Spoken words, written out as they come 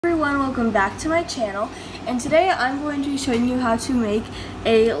everyone, welcome back to my channel, and today I'm going to be showing you how to make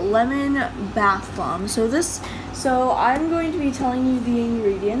a lemon bath bomb. So I'm going to be telling you the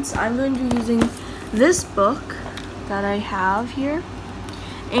ingredients. I'm going to be using this book that I have here,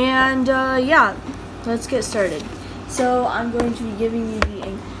 and yeah, let's get started. So I'm going to be giving you the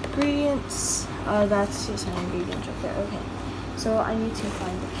ingredients. That's just an ingredient right there. Okay, so I need to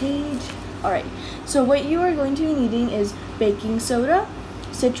find the page. Alright, so what you are going to be needing is baking soda,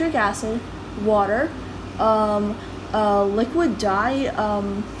 citric acid, water, liquid dye.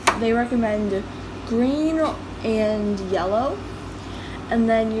 They recommend green and yellow. And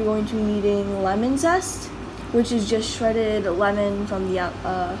then you're going to be needing lemon zest, which is just shredded lemon from the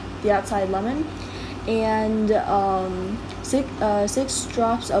outside lemon, and 6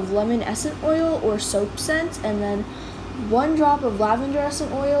 drops of lemon essence oil or soap scent, and then 1 drop of lavender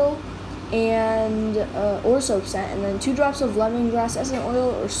essence oil and or soap scent, and then 2 drops of lemongrass essence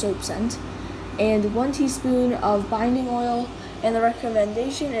oil or soap scent, and 1 teaspoon of binding oil, and the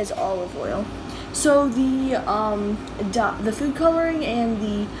recommendation is olive oil. So the food coloring and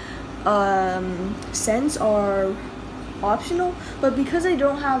the scents are optional, but because I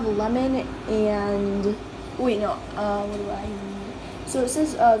don't have lemon and what do I need? So it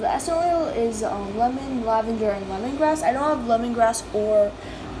says the essence oil is lemon, lavender, and lemongrass. I don't have lemongrass or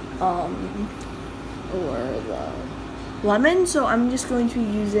the lemon, so I'm just going to be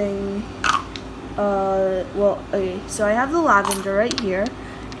using so I have the lavender right here,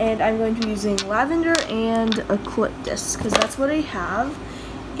 and I'm going to be using lavender and eucalyptus because that's what I have,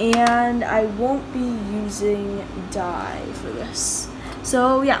 and I won't be using dye for this.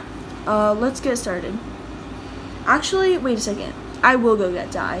 So yeah, let's get started. Actually, wait a second, I will go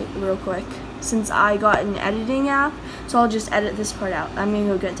get dye real quick since I got an editing app, so I'll just edit this part out. I'm gonna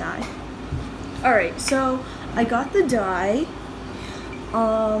go get dye. Alright, so I got the dye.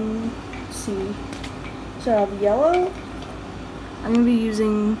 Let's see. So I have yellow. I'm gonna be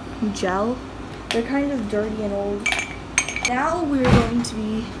using gel. They're kind of dirty and old. Now we're going to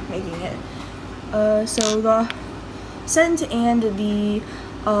be making it. So the scent and the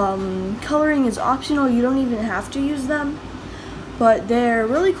coloring is optional. You don't even have to use them, but they're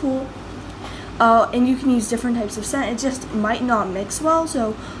really cool. And you can use different types of scent. It just might not mix well,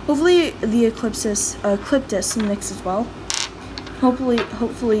 so hopefully the eucalyptus mixes well. Hopefully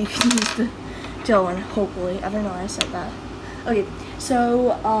you can use the gel one. Hopefully, I don't know why I said that. Okay,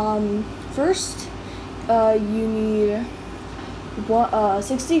 so first you need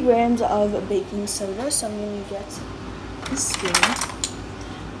 60 grams of baking soda. So I'm gonna get the spoon,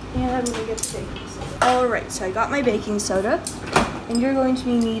 and I'm gonna get the baking soda. All right, so I got my baking soda, and you're going to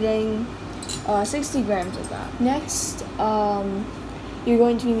be needing 60 grams of that. Next, you're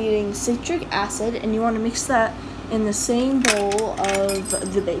going to be needing citric acid, and you want to mix that in the same bowl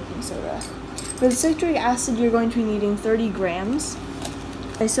of the baking soda. For the citric acid, you're going to be needing 30 grams.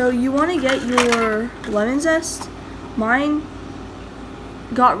 Okay, so you want to get your lemon zest. Mine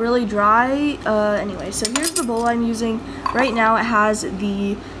got really dry. Anyway, so here's the bowl I'm using. Right now it has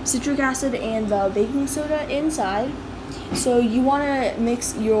the citric acid and the baking soda inside. So you want to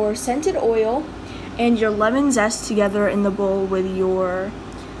mix your scented oil and your lemon zest together in the bowl with your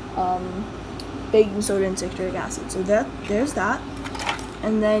baking soda and citric acid. So there's that.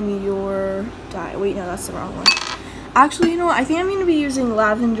 And then your dye. Wait, no, that's the wrong one. Actually, you know what? I think I'm going to be using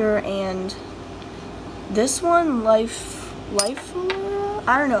lavender and this one, life.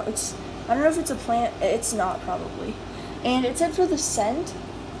 I don't know. I don't know if it's a plant. It's not, probably. And it said for the scent,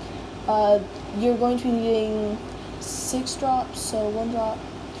 you're going to be needing 6 drops, so 1 drop.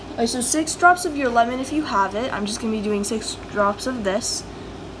 Alright, so 6 drops of your lemon if you have it. I'm just going to be doing 6 drops of this.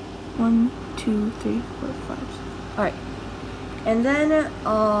 1, 2, 3, 4, 5. Alright. And then,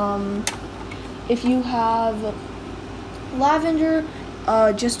 if you have lavender,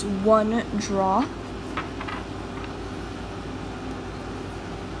 just 1 drop.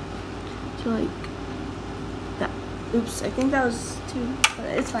 So like that. Oops, I think that was 2, but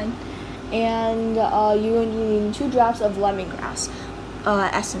it's fine. And you're going to need 2 drops of lemongrass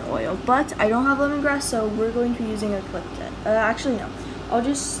essence oil, but I don't have lemongrass, so we're going to be using eucalyptus. Actually, no, I'll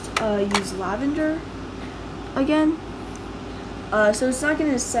just use lavender again. So it's not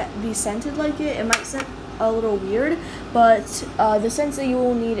going to be scented like it. It might scent a little weird, but the scents that you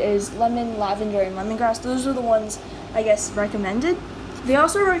will need is lemon, lavender, and lemongrass. Those are the ones, I guess, recommended. They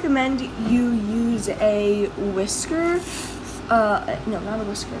also recommend you use a whisker. No, not a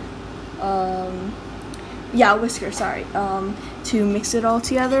whisker. Yeah, a whisker, sorry, to mix it all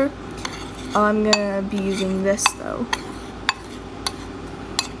together. I'm gonna be using this though.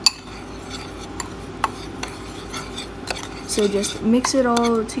 So just mix it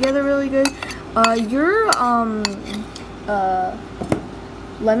all together really good. Your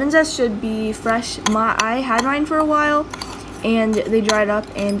lemon zest should be fresh. I had mine for a while, and they dried up,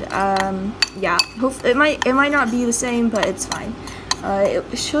 and yeah, it might not be the same, but it's fine.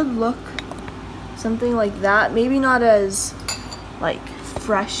 It should look something like that. Maybe not as like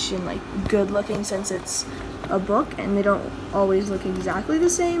fresh and like good looking, since it's a book and they don't always look exactly the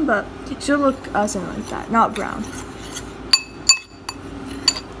same, but it should look something like that, not brown.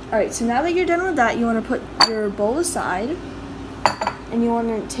 Alright, so now that you're done with that, you want to put your bowl aside, and you want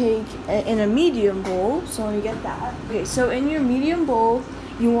to take in a medium bowl. So let me get that. Okay, so in your medium bowl,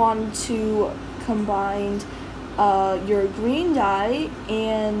 you want to combine your green dye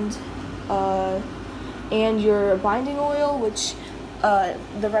and your binding oil, which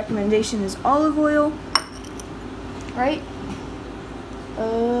the recommendation is olive oil, right?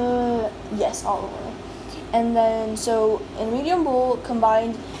 Yes, olive oil. And then, so in a medium bowl,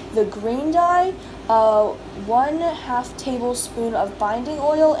 combine the green dye, 1/2 tablespoon of binding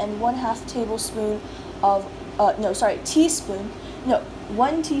oil, and 1/2 tablespoon of,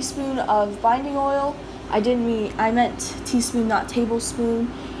 1 teaspoon of binding oil. I meant teaspoon, not tablespoon,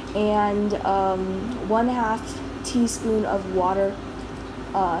 and 1/2 teaspoon of water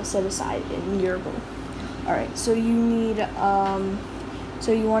set aside in your bowl. Alright, so you need,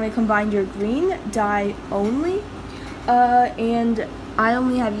 so you want to combine your green dye only, and I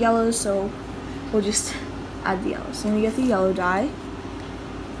only have yellow, so we'll just add the yellow. So you get the yellow dye.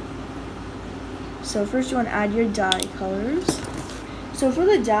 So first you want to add your dye colors. So for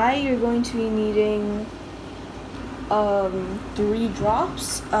the dye, you're going to be needing 3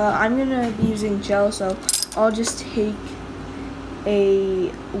 drops. I'm gonna be using gel, so I'll just take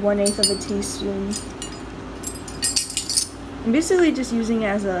a 1/8 of a teaspoon. I'm basically just using it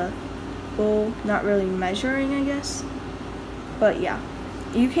as a bowl, not really measuring, I guess. But yeah,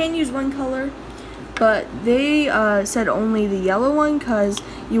 you can use one color, but they said only the yellow one because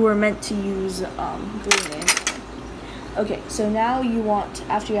you were meant to use green and yellow. Okay, so now you want,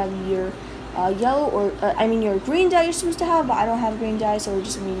 after you have your yellow, or your green dye you're supposed to have, but I don't have green dye, so we're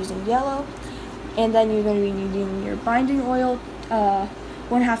just going to be using yellow. And then you're going to be needing your binding oil,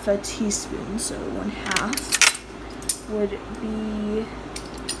 1/2 a teaspoon, so 1/2 would be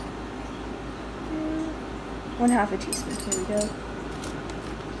 1/2 a teaspoon. Here we go.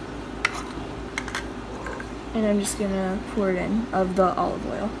 And I'm just gonna pour it in of the olive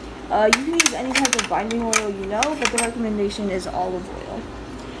oil. You can use any type of binding oil you know, but the recommendation is olive oil.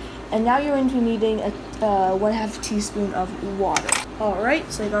 And now you're going to be needing a 1/2 teaspoon of water.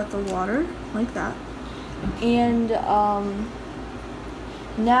 Alright, so I got the water like that. And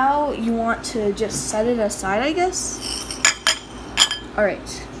now you want to just set it aside, I guess.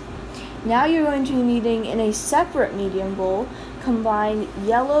 Alright, now you're going to be needing, in a separate medium bowl, combine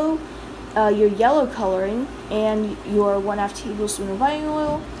your yellow coloring and your 1/2 tablespoon of binding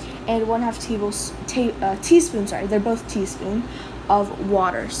oil and 1/2 teaspoon, sorry, they're both teaspoon, of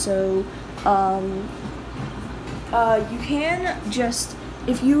water. So you can just,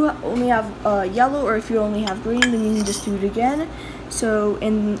 if you only have yellow or if you only have green, then you can just do it again. So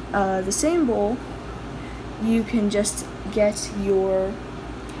in the same bowl, you can just get your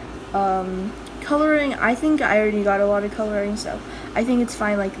coloring. I think I already got a lot of coloring, so I think it's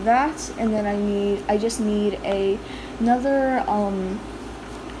fine like that. And then I just need another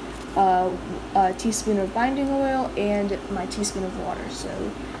teaspoon of binding oil and my teaspoon of water, so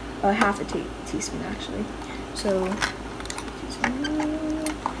 1/2 a teaspoon actually. So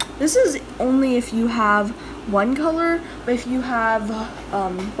this is only if you have one color, but if you have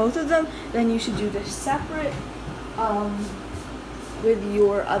both of them, then you should do this separate with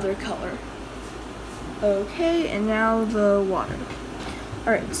your other color. Okay, and now the water.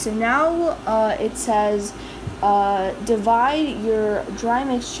 Alright, so now it says divide your dry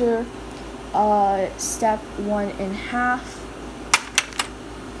mixture, step 1 in half,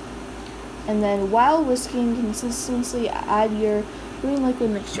 and then while whisking consistently, add your green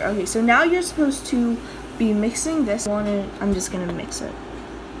liquid mixture. Okay, so now you're supposed to be mixing this. I'm just gonna mix it.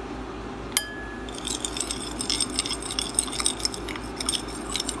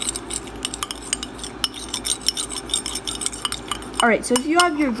 Alright, so if you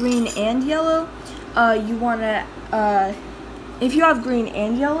have your green and yellow, if you have green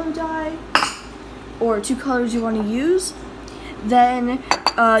and yellow dye, or 2 colors you want to use, then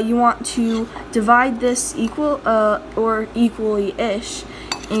you want to divide this equally-ish,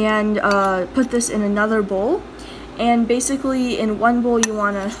 and put this in another bowl. And basically in one bowl you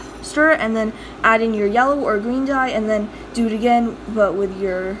want to stir it and then add in your yellow or green dye and then do it again but with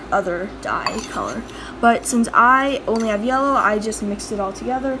your other dye color. But since I only have yellow, I just mixed it all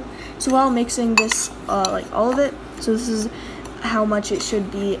together. So while mixing this, like all of it, so this is how much it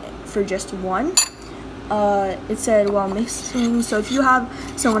should be for just one. It said while mixing, so if you have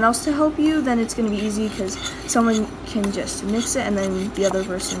someone else to help you, then it's going to be easy because someone can just mix it and then the other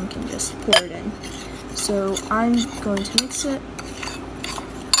person can just pour it in. So I'm going to mix it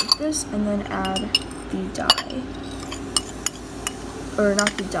like this and then add the dye. Or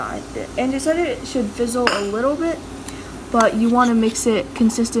not the dye. And it said it should fizzle a little bit, but you want to mix it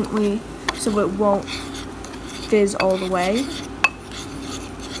consistently so it won't fizz all the way,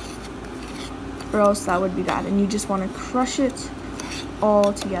 or else that would be bad. And you just want to crush it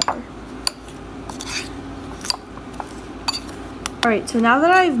all together. Alright, so now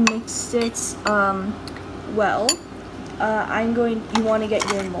that I've mixed it well, you want to get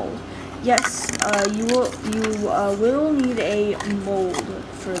your mold. Yes, you will need a mold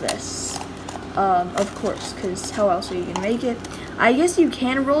for this, of course, because how else are you gonna make it? I guess you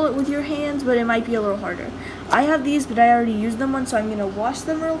can roll it with your hands, but it might be a little harder. I have these, but I already used them once, so I'm gonna wash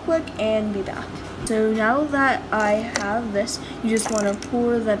them real quick and be back. So now that I have this, you just want to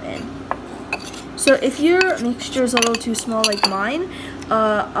pour them in. So if your mixture is a little too small like mine,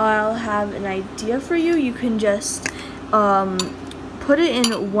 I'll have an idea for you. You can just put it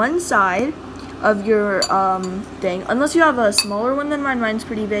in one side of your thing, unless you have a smaller one than mine. Mine's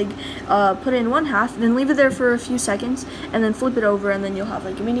pretty big. Put it in one half, then leave it there for a few seconds, and then flip it over, and then you'll have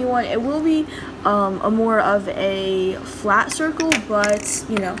like a mini one. It will be a more of a flat circle, but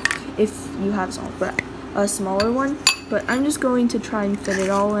you know, if you have a smaller one. But I'm just going to try and fit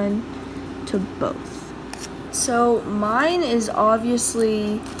it all in to both. So mine is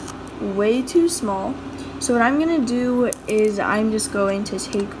obviously way too small. So what I'm gonna do is I'm just going to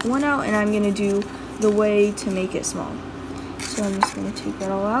take one out and I'm gonna do the way to make it small. So I'm just gonna take that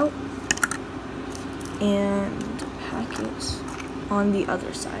all out and pack it on the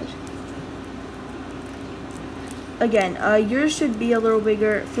other side. Again, yours should be a little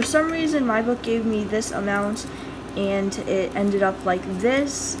bigger. For some reason, my book gave me this amount and it ended up like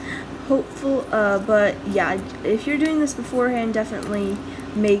this. But yeah, if you're doing this beforehand, definitely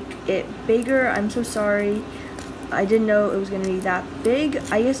make it bigger. I'm so sorry. I didn't know it was going to be that big.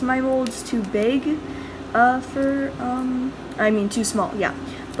 I guess my mold's too big too small, yeah.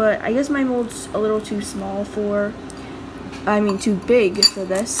 But I guess my mold's a little too small too big for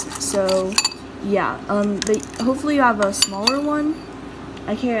this. So yeah, but hopefully you have a smaller one.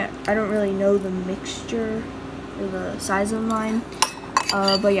 I don't really know the mixture or the size of mine.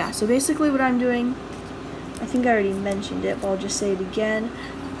 But yeah, so basically what I'm doing, I think I already mentioned it, but I'll just say it again.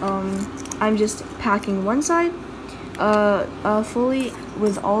 I'm just packing one side fully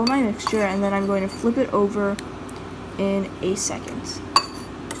with all of my mixture, and then I'm going to flip it over in a second.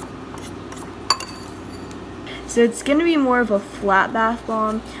 So it's going to be more of a flat bath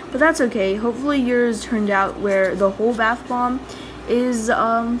bomb, but that's okay. Hopefully yours turned out where the whole bath bomb is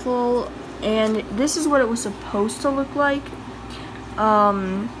full, and this is what it was supposed to look like.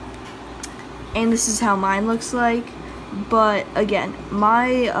 And this is how mine looks like. But again,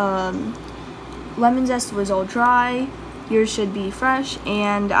 my lemon zest was all dry. Yours should be fresh,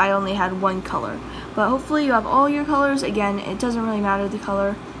 and I only had one color. But hopefully you have all your colors. Again, it doesn't really matter the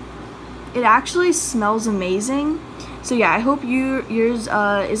color. It actually smells amazing. So yeah, I hope yours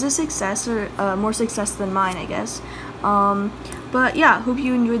is a success, or more success than mine, I guess. But yeah, hope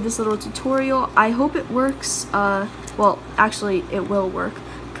you enjoyed this little tutorial. I hope it works. Well, actually, it will work,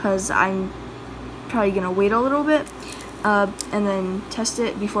 because I'm probably gonna wait a little bit and then test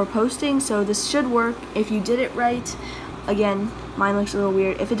it before posting. So this should work if you did it right. Again, mine looks a little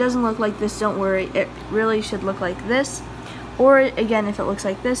weird. If it doesn't look like this, don't worry. It really should look like this. Or again, if it looks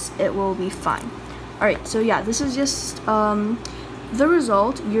like this, it will be fine. Alright, so yeah, this is just the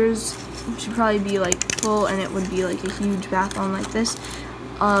result. Yours should probably be like full, and it would be like a huge bath bomb like this.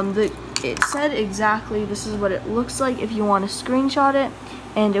 It said exactly this is what it looks like if you want to screenshot it,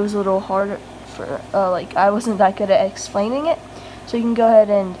 and it was a little harder for like I wasn't that good at explaining it, so you can go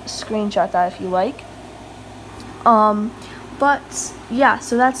ahead and screenshot that if you like. But yeah,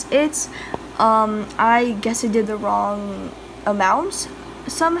 so that's it. I guess I did the wrong amount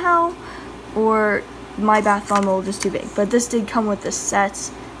somehow, or my bath bomb mold is too big, but this did come with the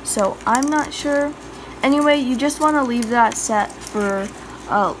set, so I'm not sure. Anyway, you just want to leave that set for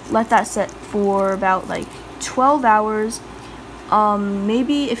let that set for about like 12 hours.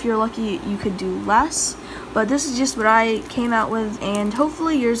 Maybe if you're lucky you could do less, but this is just what I came out with, and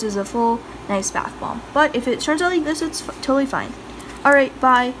hopefully yours is a full nice bath bomb. But if it turns out like this, it's totally fine. Alright,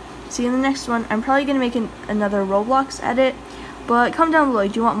 bye. See you in the next one. I'm probably going to make another Roblox edit, but comment down below,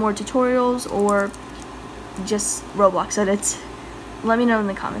 do you want more tutorials or just Roblox edits? Let me know in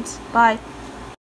the comments. Bye.